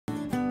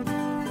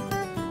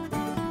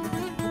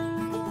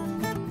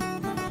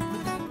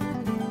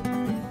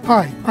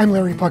Hi, I'm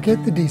Larry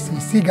Puckett, the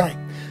DCC guy.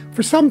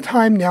 For some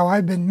time now,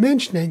 I've been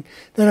mentioning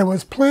that I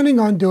was planning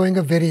on doing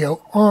a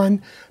video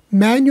on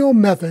manual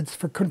methods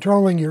for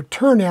controlling your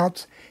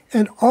turnouts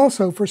and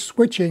also for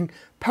switching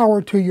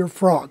power to your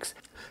frogs.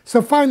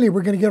 So finally,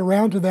 we're going to get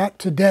around to that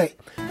today.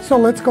 So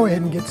let's go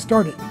ahead and get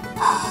started.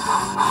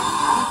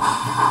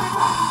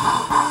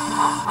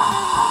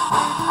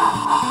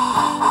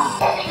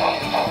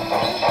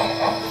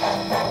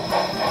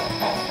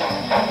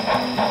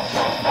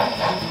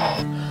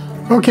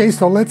 Okay,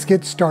 so let's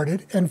get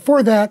started. And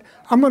for that,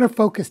 I'm going to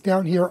focus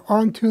down here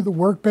onto the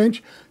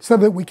workbench so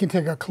that we can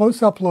take a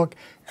close-up look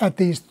at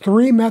these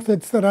three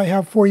methods that I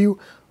have for you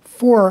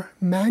for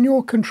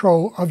manual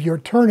control of your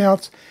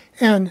turnouts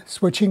and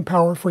switching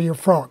power for your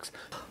frogs.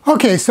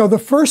 Okay, so the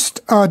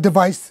first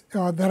device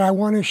that I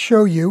want to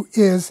show you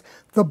is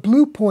the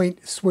Blue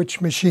Point switch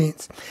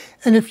machines.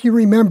 And if you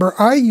remember,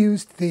 I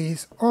used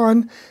these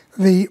on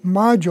the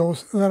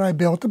modules that I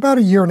built about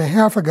 1.5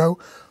 years ago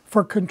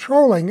for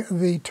controlling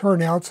the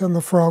turnouts and the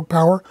frog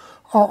power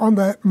on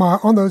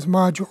those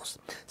modules.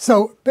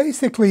 So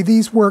basically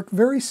these work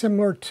very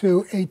similar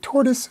to a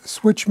tortoise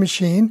switch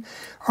machine.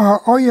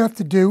 All you have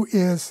to do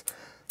is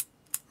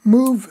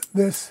move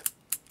this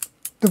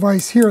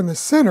device here in the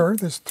center,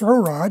 this throw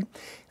rod,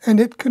 and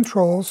it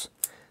controls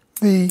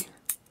the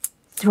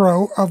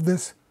throw of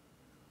this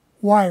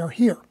wire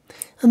here.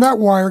 And that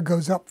wire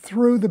goes up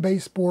through the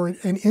baseboard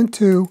and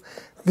into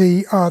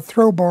the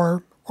throw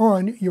bar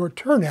on your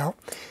turnout,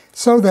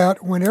 so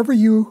that whenever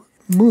you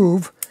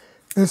move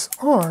this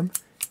arm,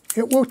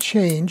 it will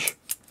change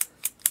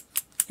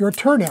your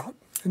turnout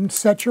and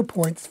set your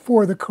points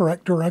for the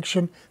correct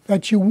direction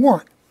that you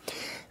want.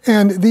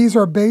 And these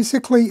are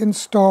basically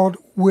installed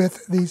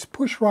with these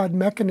push rod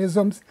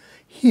mechanisms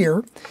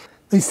here.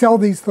 They sell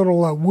these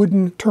little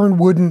wooden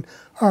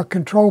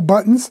control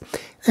buttons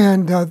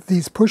and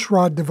these push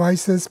rod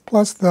devices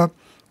plus the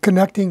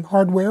connecting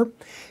hardware.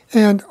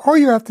 And all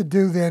you have to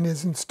do then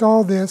is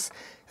install this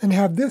and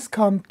have this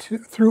come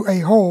through a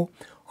hole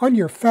on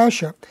your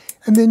fascia,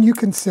 and then you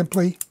can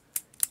simply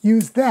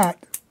use that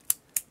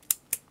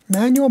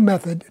manual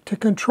method to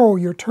control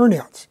your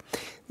turnouts.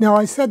 Now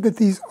I said that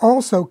these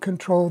also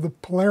control the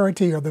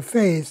polarity or the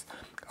phase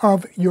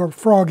of your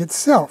frog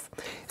itself.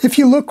 If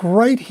you look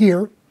right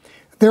here,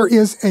 there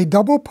is a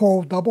double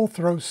pole, double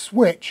throw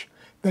switch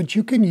that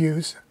you can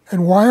use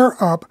and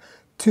wire up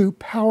to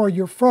power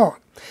your frog.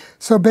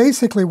 So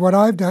basically what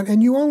I've done,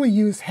 and you only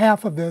use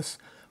half of this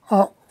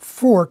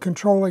for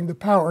controlling the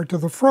power to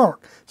the frog.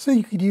 So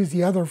you could use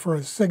the other for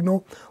a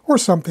signal or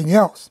something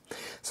else.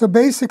 So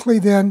basically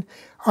then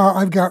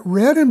I've got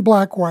red and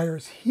black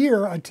wires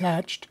here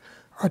attached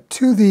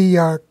to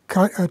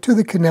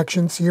the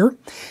connections here,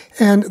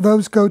 and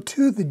those go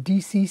to the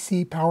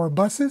DCC power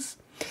buses.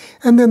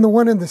 And then the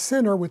one in the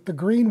center with the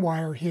green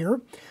wire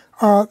here,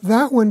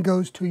 that one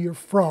goes to your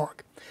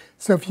frog.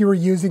 So if you were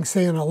using,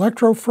 say, an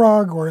electro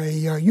frog or a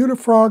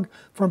unifrog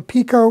from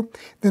Pico,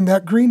 then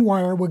that green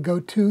wire would go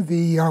to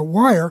the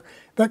wire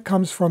that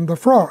comes from the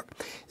frog.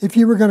 If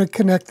you were going to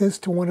connect this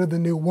to one of the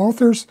new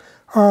Walthers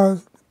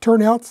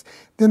turnouts,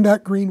 then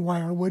that green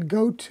wire would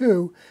go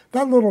to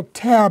that little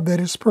tab that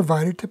is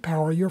provided to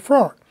power your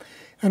frog.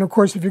 And of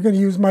course, if you're going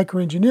to use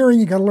microengineering,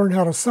 you got to learn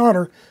how to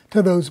solder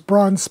to those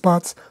bronze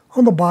spots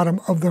on the bottom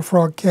of the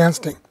frog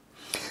casting.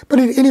 But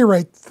at any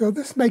rate, so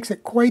this makes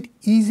it quite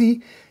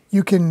easy.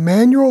 You can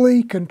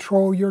manually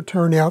control your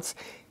turnouts,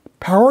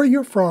 power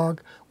your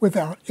frog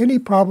without any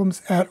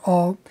problems at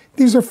all.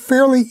 These are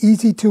fairly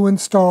easy to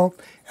install,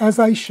 as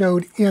I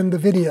showed in the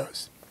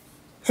videos.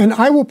 And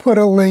I will put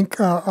a link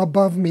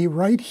above me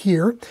right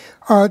here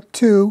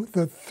to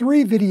the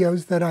 3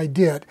 videos that I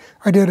did.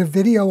 I did a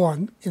video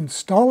on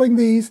installing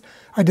these,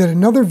 I did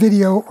another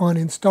video on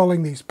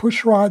installing these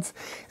push rods,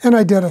 and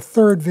I did a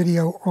third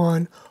video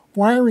on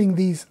wiring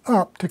these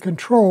up to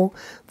control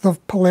the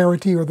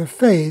polarity or the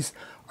phase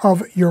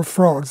of your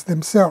frogs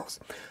themselves.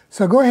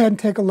 So go ahead and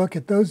take a look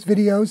at those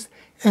videos,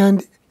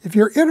 and if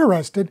you're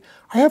interested,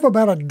 I have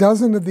about a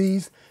dozen of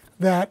these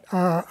that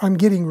I'm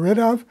getting rid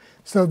of,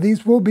 so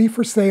these will be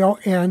for sale,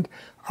 and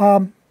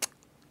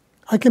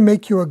I can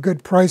make you a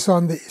good price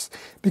on these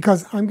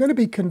because I'm going to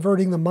be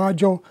converting the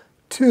module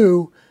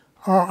to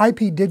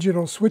IP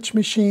digital switch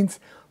machines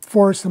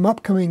for some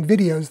upcoming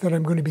videos that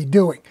I'm going to be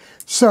doing.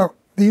 So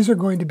these are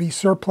going to be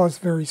surplus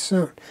very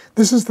soon.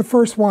 This is the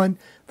first one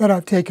that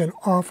I've taken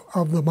off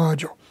of the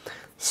module.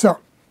 So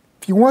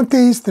if you want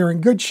these, they're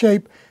in good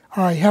shape.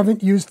 I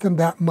haven't used them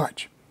that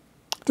much.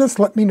 Just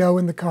let me know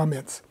in the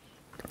comments.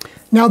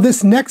 Now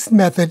this next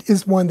method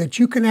is one that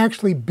you can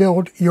actually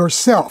build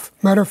yourself.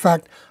 Matter of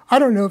fact, I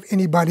don't know of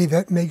anybody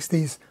that makes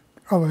these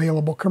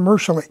available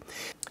commercially.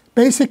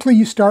 Basically,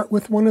 you start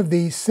with one of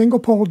these single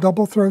pole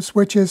double throw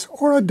switches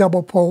or a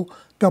double pole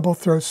double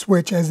throw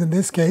switch, as in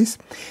this case,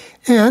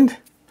 and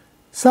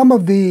some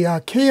of the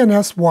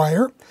KNS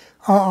wire.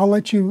 I'll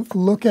let you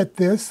look at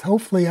this.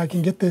 Hopefully I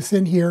can get this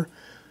in here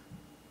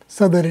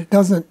so that it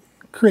doesn't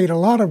create a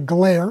lot of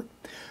glare.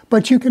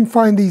 But you can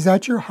find these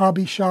at your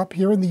hobby shop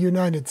here in the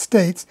United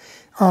States.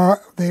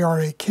 They are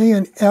a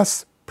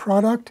KNS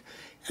product,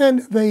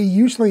 and they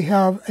usually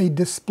have a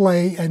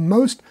display in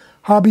most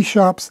hobby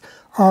shops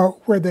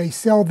where they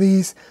sell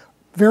these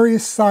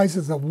various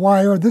sizes of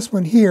wire. This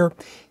one here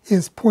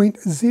is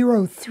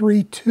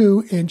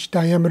 0.032 inch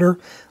diameter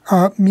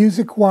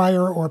music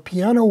wire or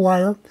piano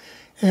wire,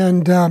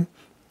 and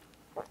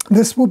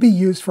this will be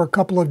used for a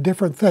couple of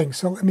different things.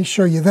 So let me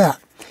show you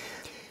that.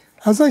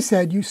 As I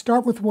said, you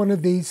start with one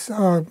of these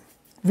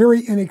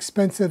very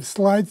inexpensive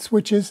slide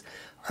switches.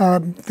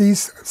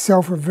 These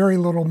sell for very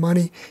little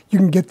money. You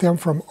can get them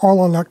from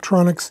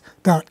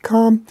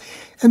allelectronics.com.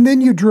 And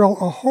then you drill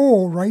a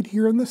hole right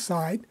here in the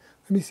side.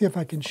 Let me see if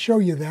I can show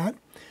you that.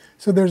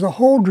 So there's a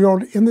hole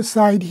drilled in the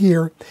side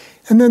here,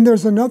 and then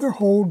there's another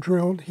hole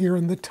drilled here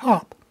in the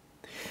top.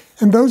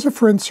 And those are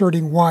for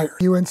inserting wire.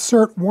 You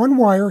insert one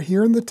wire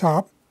here in the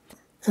top,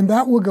 and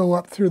that will go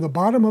up through the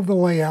bottom of the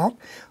layout,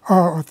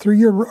 through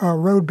your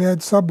road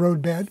bed,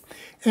 sub-road bed,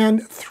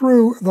 and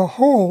through the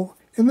hole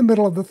in the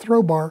middle of the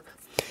throw bar.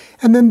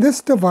 And then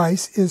this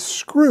device is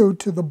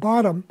screwed to the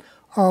bottom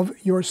of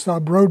your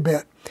sub-road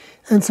bed.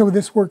 And so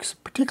this works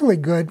particularly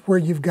good where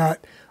you've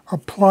got a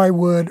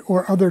plywood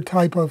or other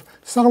type of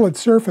solid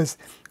surface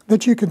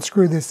that you can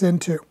screw this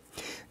into.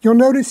 You'll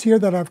notice here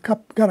that I've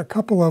got a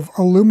couple of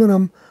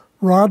aluminum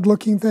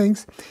rod-looking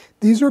things.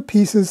 These are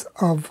pieces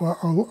of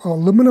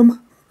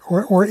aluminum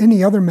or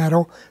any other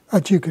metal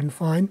that you can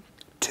find,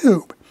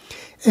 tube.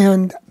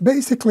 And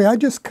basically, I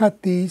just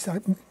cut these.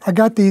 I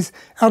got these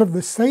out of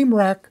the same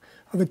rack,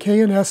 the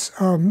K&S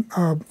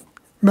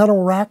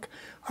metal rack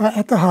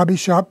at the hobby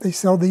shop. They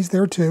sell these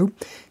there too.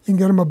 You can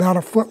get them about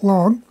a foot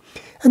long.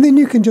 And then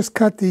you can just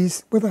cut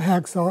these with a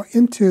hacksaw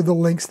into the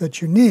lengths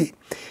that you need.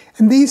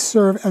 And these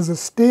serve as a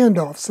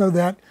standoff so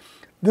that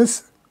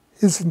this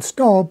is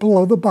installed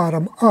below the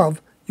bottom of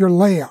your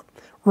layout,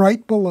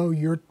 right below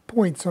your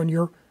points on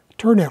your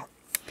turnout.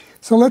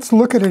 So let's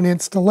look at an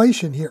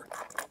installation here.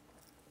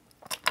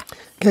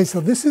 Okay,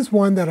 so this is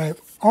one that I've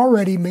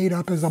already made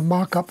up as a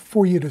mock-up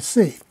for you to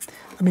see.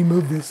 Let me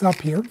move this up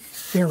here.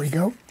 There we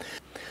go.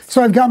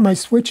 So I've got my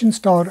switch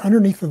installed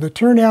underneath of the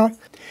turnout,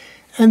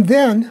 and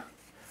then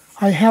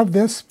I have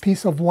this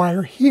piece of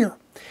wire here.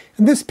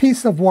 And this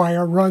piece of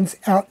wire runs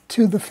out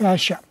to the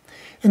fascia,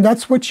 and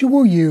that's what you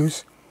will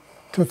use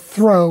to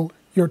throw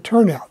your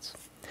turnouts.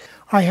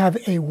 I have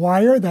a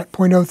wire, that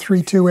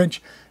 0.032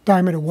 inch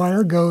diameter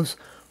wire goes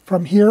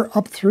from here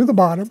up through the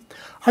bottom.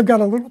 I've got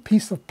a little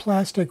piece of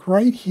plastic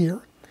right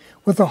here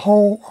with a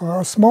hole,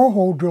 a small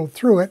hole drilled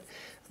through it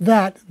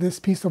that this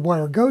piece of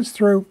wire goes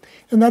through,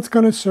 and that's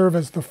going to serve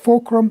as the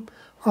fulcrum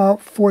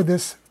for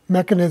this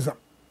mechanism.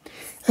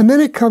 And then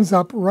it comes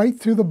up right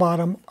through the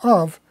bottom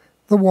of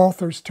the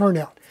Walther's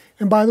turnout.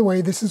 And by the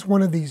way, this is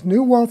one of these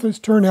new Walther's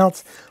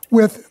turnouts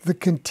with the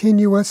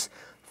continuous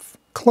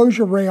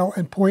closure rail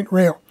and point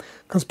rail,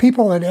 because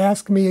people had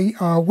asked me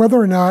whether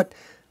or not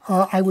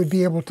I would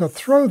be able to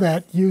throw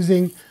that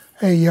using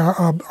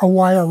a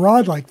wire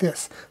rod like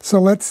this. So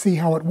let's see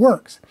how it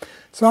works.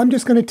 So I'm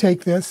just going to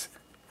take this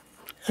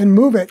and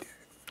move it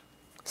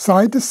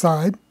side to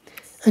side,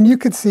 and you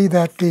can see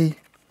that the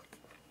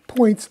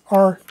points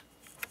are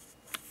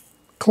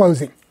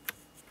closing.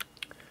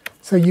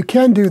 So you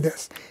can do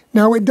this.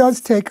 Now it does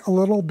take a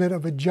little bit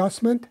of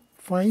adjustment,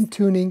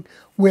 fine-tuning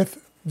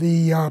with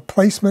the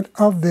placement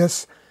of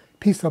this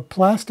piece of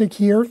plastic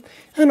here,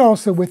 and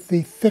also with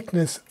the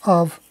thickness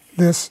of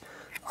this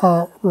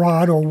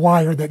rod or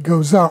wire that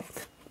goes up.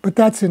 But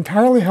that's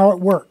entirely how it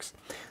works.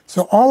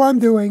 So all I'm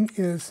doing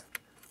is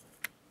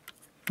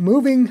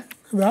moving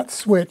that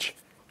switch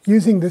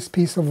using this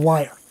piece of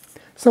wire.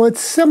 So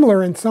it's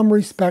similar in some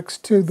respects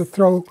to the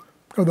throw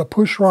or the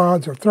push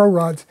rods or throw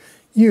rods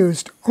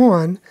used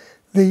on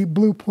the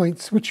Blue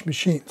Point switch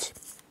machines.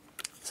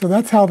 So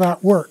that's how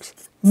that works.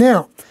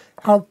 Now,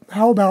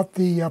 how about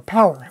the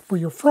power for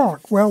your frog?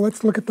 Well,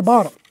 let's look at the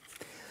bottom.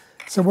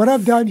 So what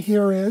I've done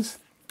here is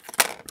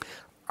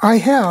I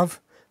have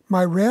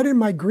my red and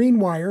my green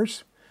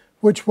wires,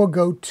 which will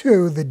go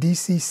to the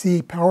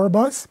DCC power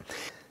bus.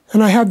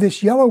 And I have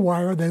this yellow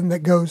wire then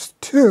that goes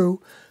to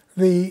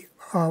the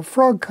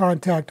frog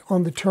contact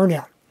on the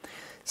turnout.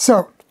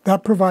 So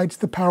that provides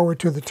the power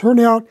to the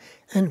turnout.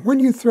 And when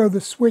you throw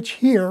the switch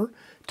here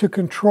to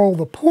control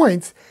the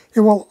points,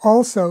 it will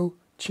also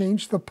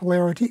change the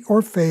polarity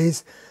or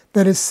phase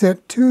that is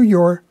sent to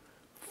your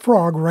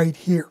frog right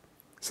here.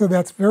 So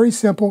that's very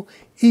simple,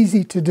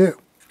 easy to do.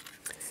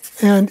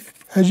 And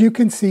as you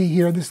can see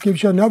here, this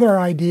gives you another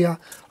idea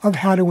of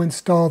how to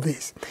install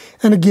these.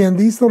 And again,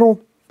 these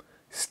little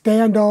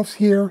standoffs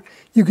here,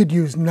 you could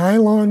use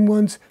nylon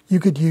ones, you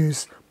could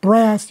use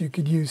brass, you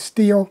could use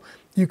steel,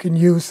 you can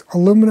use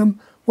aluminum,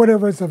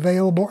 whatever is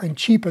available and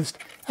cheapest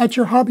at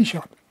your hobby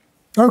shop.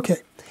 Okay,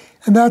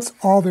 and that's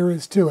all there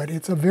is to it.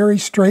 It's a very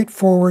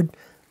straightforward,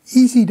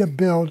 easy to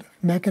build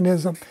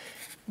mechanism,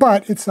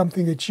 but it's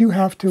something that you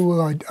have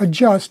to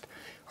adjust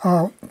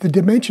the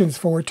dimensions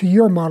for to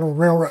your model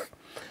railroad.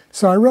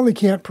 So I really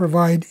can't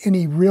provide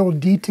any real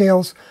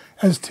details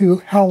as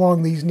to how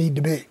long these need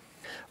to be.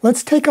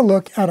 Let's take a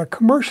look at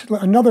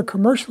another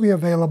commercially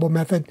available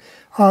method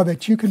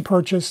that you can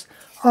purchase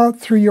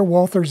through your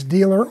Walthers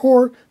dealer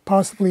or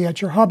possibly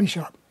at your hobby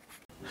shop.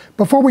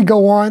 Before we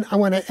go on, I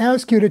want to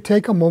ask you to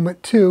take a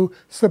moment to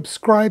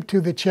subscribe to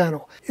the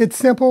channel. It's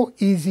simple,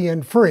 easy,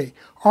 and free.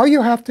 All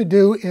you have to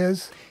do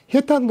is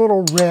hit that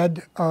little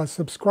red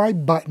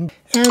subscribe button,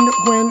 and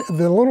when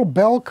the little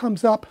bell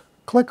comes up,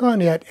 click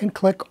on it and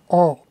click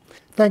all.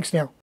 Thanks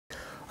now.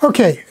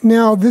 Okay,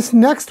 now this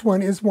next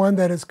one is one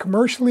that is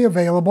commercially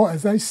available.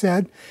 As I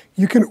said,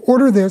 you can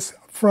order this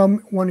from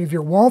one of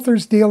your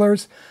Walthers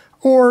dealers,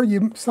 or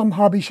some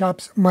hobby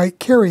shops might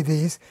carry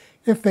these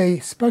if they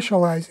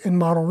specialize in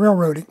model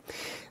railroading.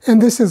 And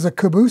this is a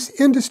Caboose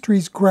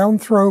Industries ground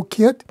throw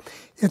kit.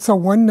 It's a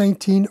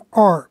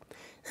 119R,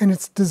 and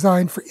it's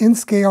designed for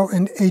N-scale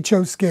and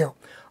HO scale.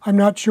 I'm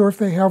not sure if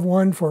they have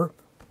one for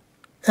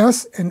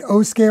S and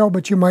O scale,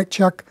 but you might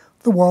check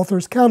the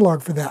Walthers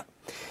catalog for that.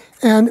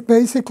 And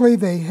basically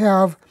they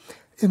have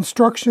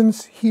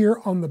instructions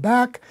here on the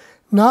back.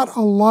 Not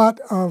a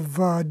lot of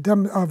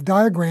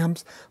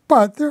diagrams,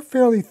 but they're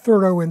fairly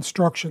thorough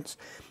instructions.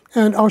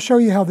 And I'll show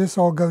you how this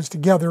all goes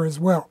together as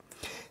well.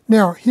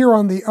 Now, here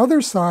on the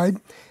other side,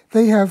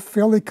 they have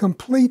fairly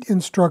complete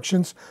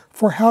instructions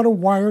for how to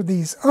wire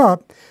these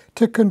up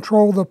to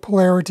control the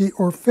polarity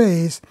or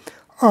phase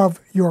of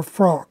your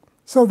frog.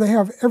 So they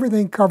have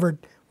everything covered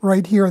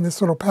right here in this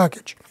little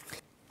package.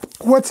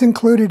 What's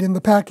included in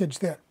the package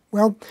then?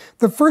 Well,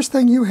 the first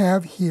thing you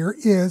have here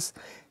is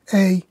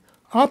a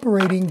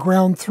operating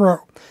ground throw.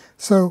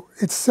 So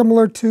it's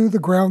similar to the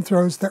ground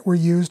throws that were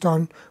used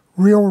on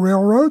real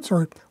railroads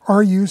or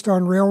are used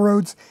on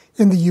railroads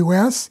in the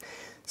US.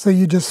 So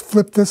you just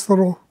flip this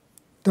little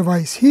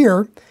device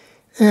here,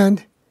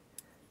 and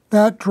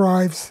that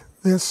drives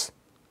this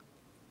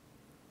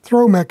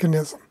throw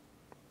mechanism.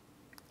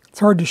 It's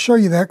hard to show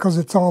you that because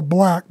it's all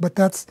black, but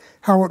that's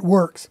how it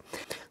works.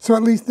 So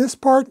at least this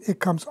part, it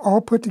comes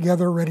all put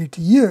together ready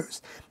to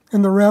use.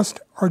 And the rest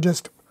are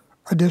just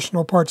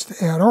additional parts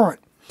to add on.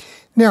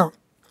 Now,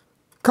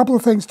 a couple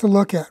of things to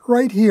look at.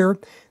 Right here,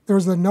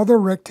 there's another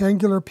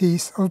rectangular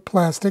piece of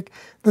plastic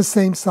the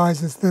same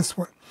size as this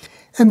one.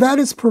 And that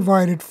is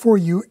provided for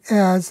you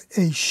as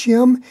a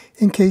shim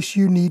in case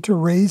you need to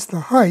raise the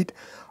height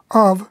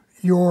of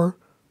your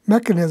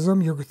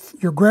mechanism,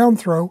 your ground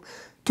throw,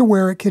 to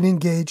where it can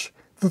engage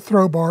the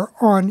throw bar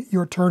on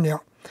your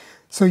turnout.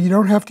 So you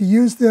don't have to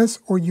use this,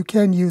 or you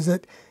can use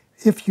it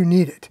if you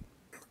need it.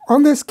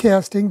 On this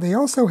casting, they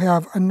also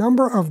have a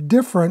number of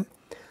different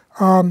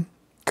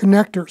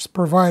connectors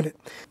provided.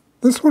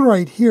 This one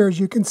right here, as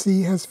you can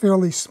see, has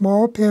fairly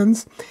small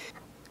pins,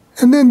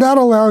 and then that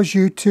allows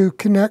you to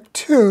connect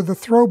to the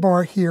throw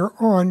bar here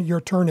on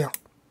your turnout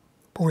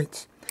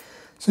points.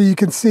 So you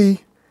can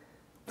see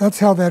that's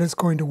how that is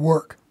going to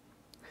work.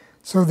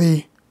 So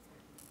the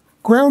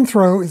ground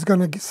throw is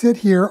going to sit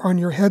here on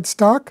your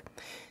headstock,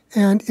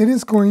 and it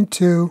is going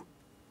to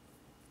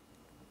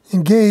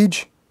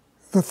engage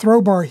the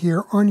throw bar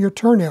here on your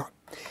turnout.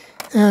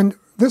 And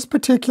this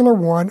particular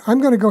one, I'm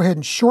going to go ahead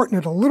and shorten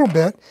it a little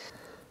bit.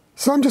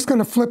 So I'm just going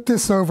to flip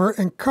this over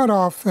and cut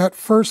off that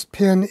first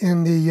pin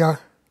in the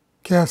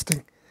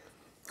casting.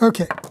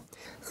 Okay,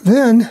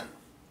 then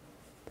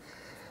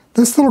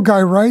this little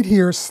guy right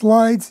here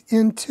slides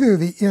into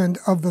the end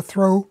of the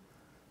throw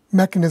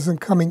mechanism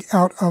coming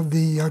out of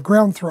the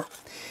ground throw.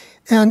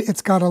 And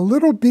it's got a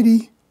little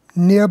bitty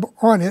nib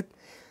on it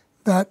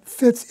that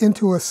fits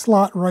into a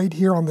slot right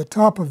here on the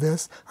top of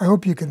this. I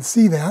hope you can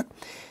see that.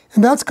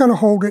 And that's going to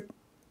hold it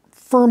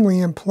firmly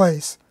in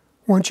place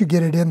once you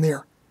get it in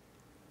there.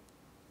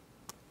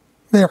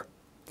 There.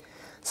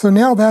 So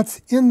now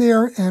that's in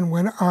there, and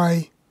when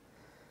I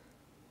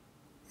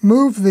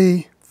move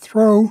the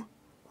throw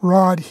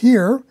rod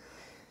here,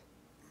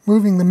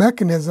 moving the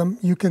mechanism,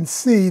 you can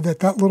see that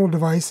that little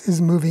device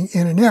is moving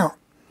in and out.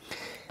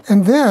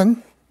 And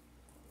then,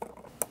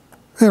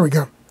 there we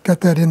go,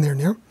 got that in there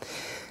now.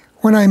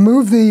 When I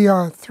move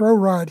the throw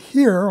rod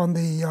here on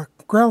the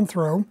ground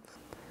throw,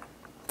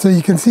 so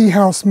you can see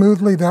how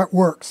smoothly that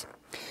works.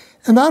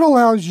 And that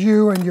allows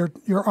you and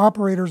your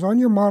operators on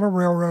your model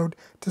railroad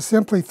to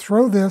simply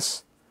throw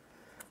this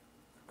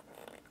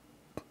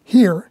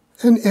here,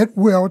 and it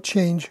will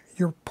change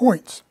your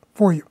points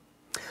for you.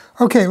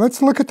 Okay,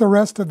 let's look at the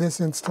rest of this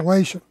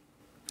installation.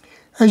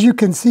 As you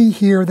can see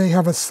here, they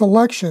have a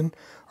selection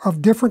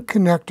of different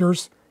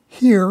connectors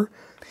here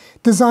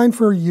designed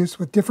for use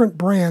with different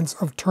brands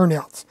of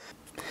turnouts.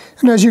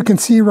 And as you can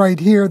see right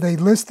here, they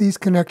list these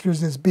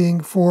connectors as being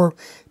for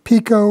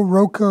Pico,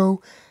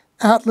 Roco,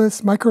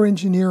 Atlas,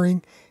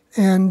 Microengineering,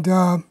 and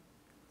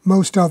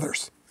most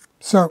others.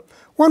 So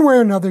one way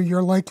or another,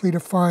 you're likely to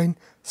find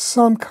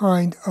some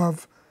kind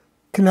of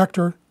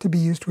connector to be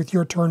used with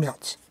your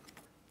turnouts.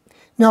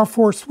 Now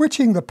for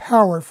switching the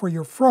power for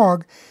your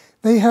frog,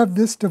 they have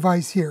this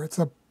device here. It's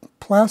a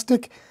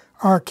plastic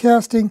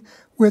casting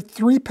with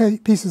 3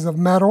 pieces of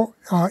metal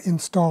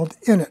installed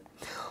in it.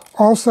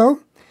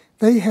 Also,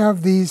 they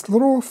have these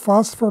little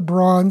phosphor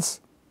bronze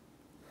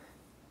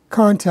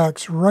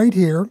contacts right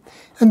here,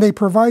 and they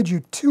provide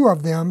you 2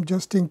 of them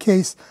just in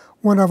case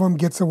one of them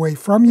gets away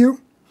from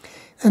you.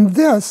 And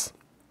this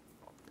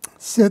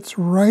sits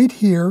right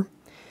here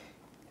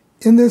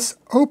in this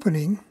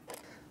opening.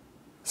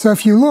 So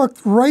if you look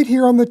right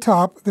here on the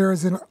top, there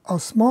is a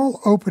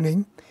small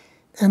opening,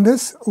 and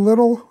this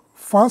little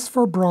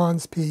phosphor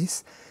bronze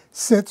piece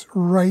sits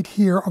right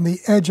here on the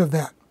edge of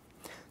that.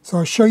 So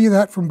I'll show you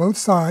that from both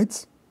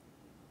sides.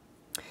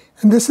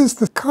 And this is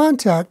the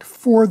contact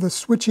for the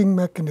switching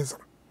mechanism.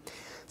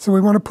 So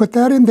we want to put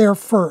that in there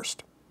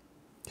first.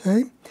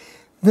 Okay.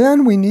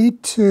 Then we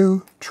need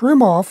to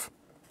trim off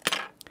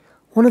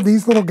one of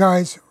these little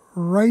guys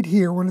right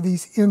here, one of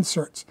these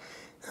inserts.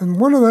 And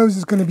one of those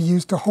is going to be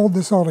used to hold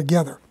this all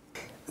together.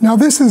 Now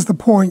this is the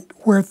point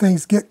where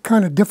things get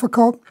kind of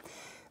difficult.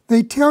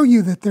 They tell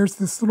you that there's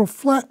this little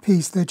flat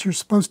piece that you're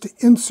supposed to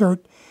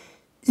insert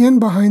in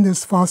behind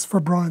this phosphor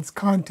bronze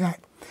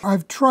contact.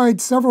 I've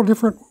tried several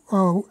different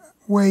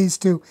ways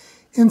to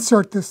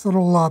insert this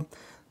little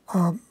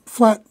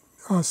flat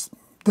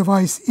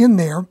device in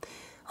there,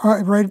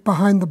 right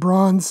behind the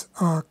bronze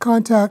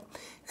contact,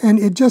 and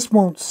it just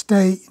won't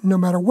stay no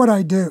matter what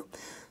I do.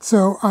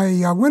 So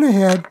I went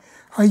ahead,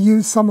 I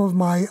used some of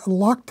my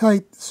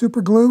Loctite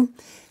super glue,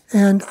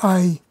 and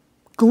I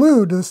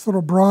glued this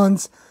little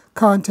bronze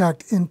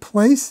contact in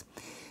place,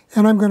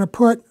 and I'm going to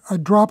put a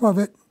drop of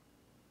it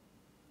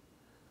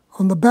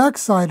on the back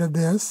side of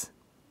this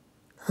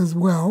as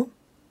well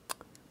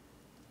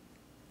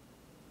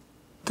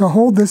to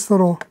hold this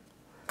little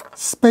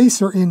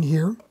spacer in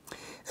here.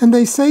 And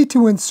they say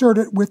to insert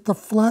it with the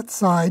flat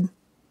side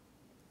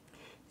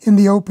in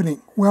the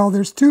opening. Well,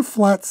 there's two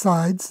flat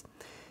sides,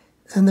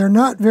 and they're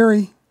not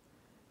very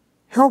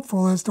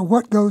helpful as to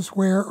what goes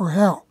where or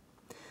how.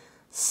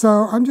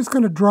 So I'm just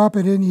going to drop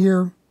it in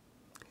here,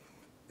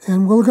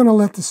 and we're going to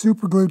let the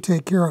super glue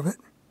take care of it.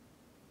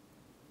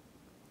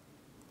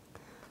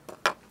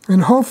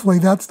 And hopefully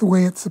that's the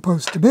way it's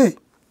supposed to be.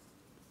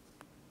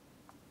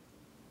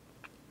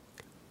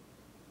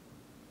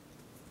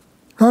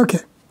 Okay,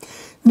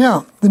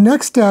 now the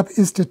next step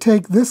is to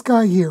take this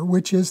guy here,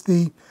 which is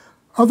the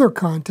other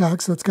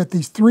contact, so it's got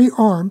these three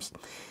arms,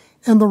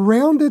 and the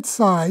rounded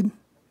side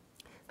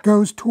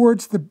goes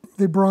towards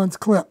the bronze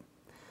clip.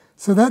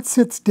 So that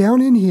sits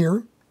down in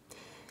here,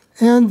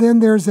 and then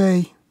there's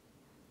a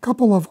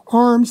couple of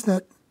arms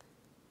that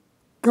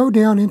go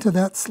down into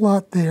that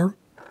slot there,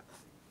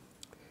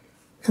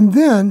 and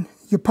then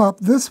you pop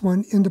this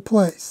one into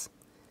place.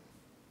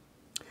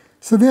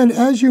 So then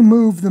as you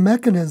move the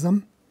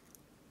mechanism,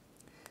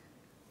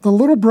 the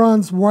little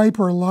bronze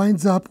wiper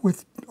lines up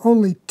with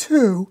only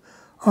two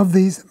of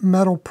these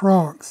metal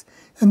prongs,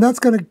 and that's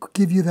going to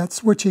give you that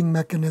switching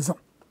mechanism.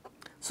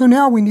 So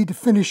now we need to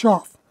finish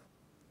off.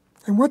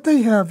 And what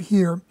they have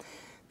here,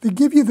 they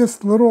give you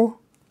this little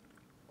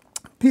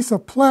piece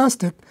of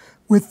plastic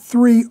with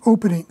three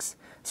openings.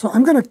 So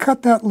I'm going to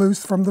cut that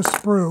loose from the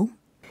sprue.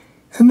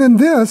 And then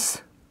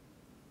this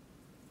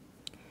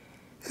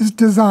is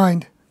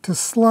designed to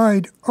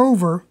slide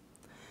over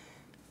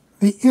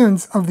the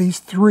ends of these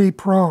three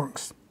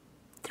prongs,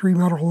 three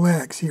metal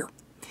legs here.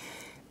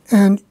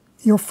 And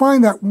you'll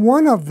find that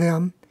one of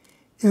them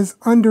is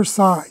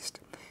undersized.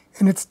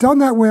 And it's done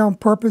that way on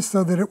purpose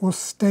so that it will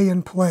stay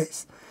in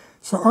place.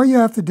 So all you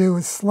have to do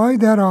is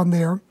slide that on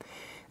there,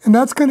 and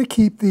that's going to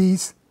keep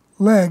these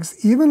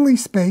legs evenly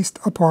spaced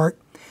apart.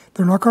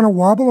 They're not going to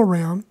wobble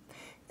around,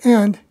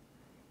 and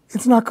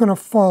it's not going to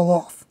fall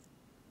off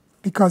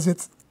because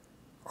it's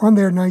on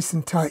there nice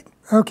and tight.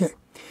 Okay,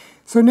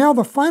 so now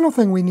the final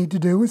thing we need to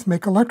do is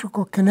make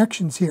electrical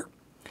connections here.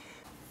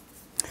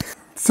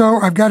 So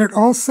I've got it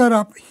all set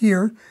up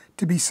here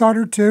to be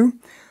soldered to.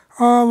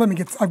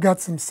 I've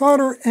got some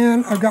solder,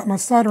 and I've got my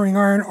soldering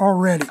iron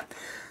already.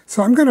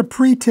 So I'm going to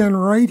pre-tin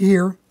right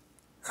here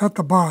at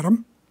the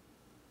bottom.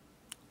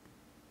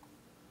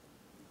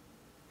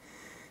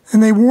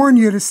 And they warn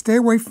you to stay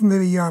away from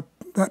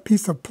that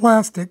piece of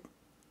plastic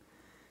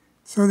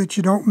so that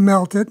you don't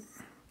melt it.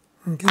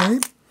 Okay,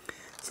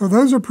 so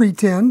those are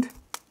pre-tinned.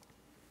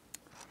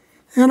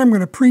 And I'm going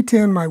to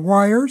pre-tin my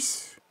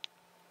wires.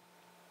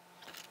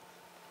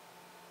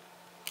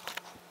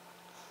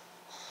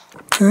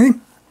 Okay.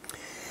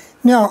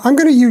 Now, I'm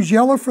going to use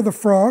yellow for the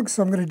frog,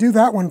 so I'm going to do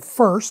that one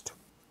first.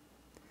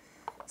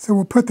 So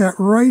we'll put that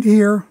right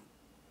here,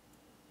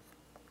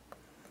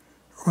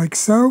 like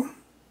so.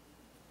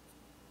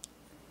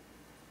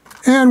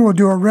 And we'll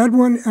do a red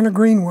one and a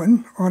green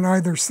one on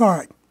either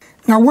side.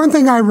 Now, one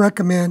thing I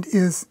recommend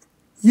is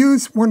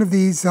use one of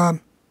these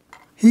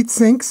heat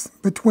sinks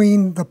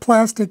between the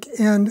plastic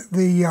and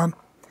the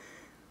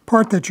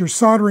part that you're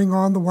soldering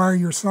on, the wire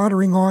you're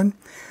soldering on,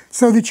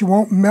 so that you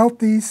won't melt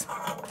these.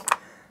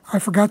 I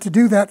forgot to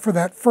do that for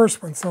that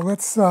first one, so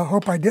let's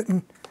hope I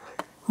didn't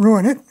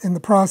ruin it in the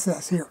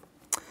process here.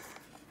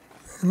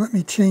 And let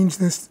me change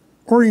this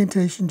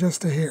orientation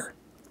just a hair.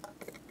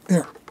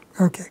 There,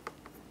 okay.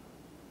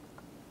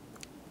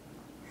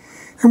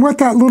 And what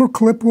that little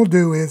clip will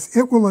do is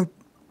it will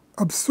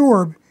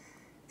absorb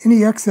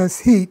any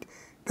excess heat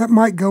that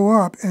might go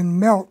up and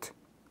melt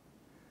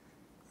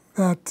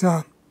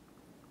that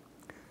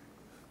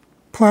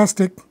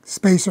plastic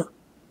spacer.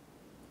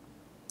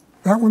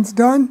 That one's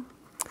done.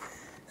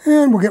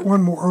 And we'll get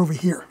one more over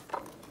here.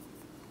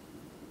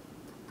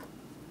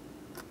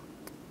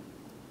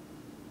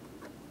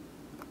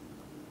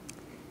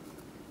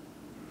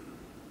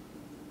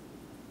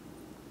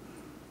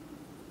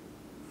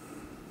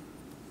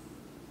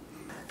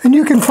 And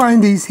you can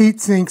find these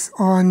heat sinks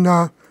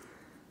on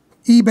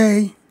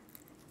eBay,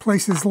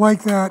 places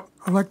like that,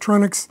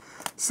 electronics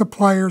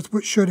suppliers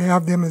which should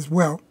have them as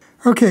well.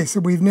 Okay, so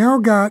we've now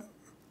got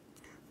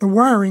the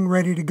wiring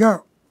ready to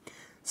go.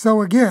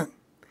 So again,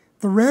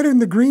 the red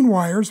and the green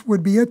wires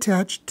would be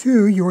attached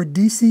to your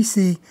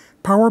DCC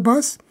power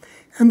bus,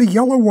 and the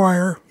yellow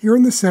wire here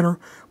in the center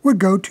would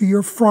go to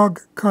your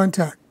frog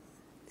contact.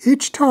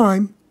 Each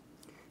time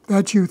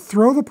that you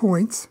throw the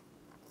points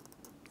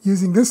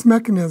using this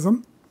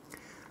mechanism,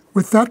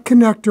 with that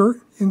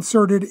connector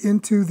inserted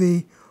into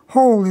the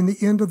hole in the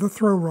end of the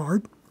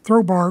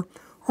throw bar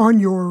on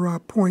your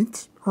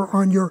points or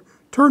on your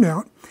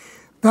turnout,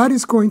 that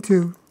is going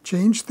to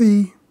change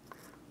the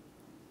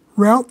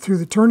route through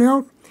the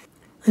turnout.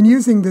 And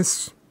using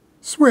this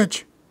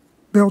switch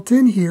built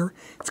in here,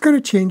 it's going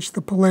to change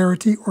the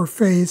polarity or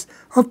phase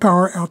of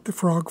power out the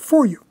frog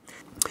for you.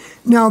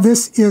 Now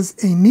this is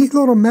a neat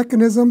little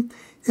mechanism.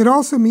 It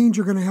also means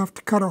you're going to have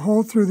to cut a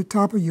hole through the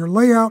top of your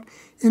layout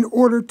in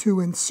order to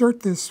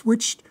insert this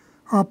switched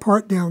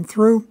part down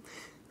through,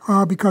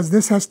 because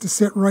this has to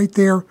sit right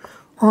there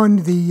on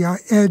the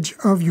edge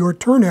of your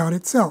turnout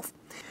itself.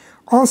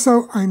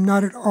 Also, I'm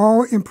not at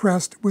all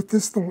impressed with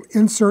this little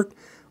insert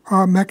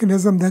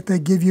mechanism that they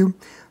give you.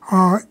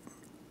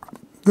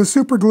 The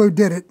super glue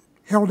did it,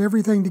 held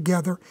everything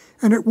together,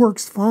 and it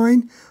works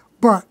fine,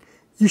 but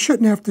you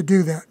shouldn't have to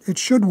do that. It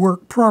should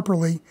work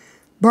properly,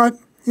 but,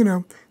 you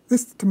know,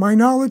 this, to my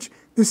knowledge,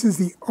 this is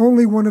the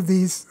only one of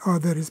these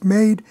that is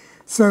made,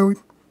 so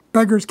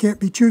beggars can't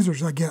be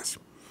choosers, I guess.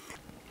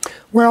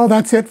 Well,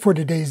 that's it for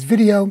today's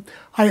video.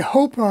 I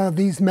hope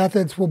these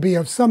methods will be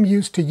of some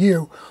use to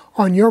you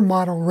on your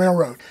model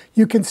railroad.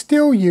 You can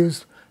still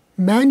use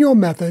manual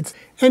methods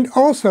and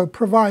also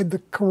provide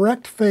the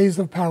correct phase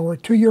of power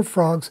to your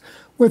frogs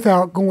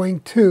without going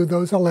to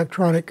those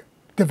electronic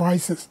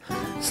devices.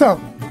 So,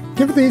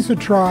 give these a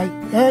try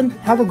and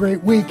have a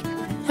great week.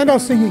 And I'll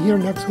see you here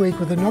next week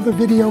with another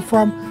video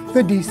from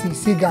the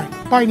DCC Guy.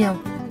 Bye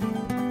now.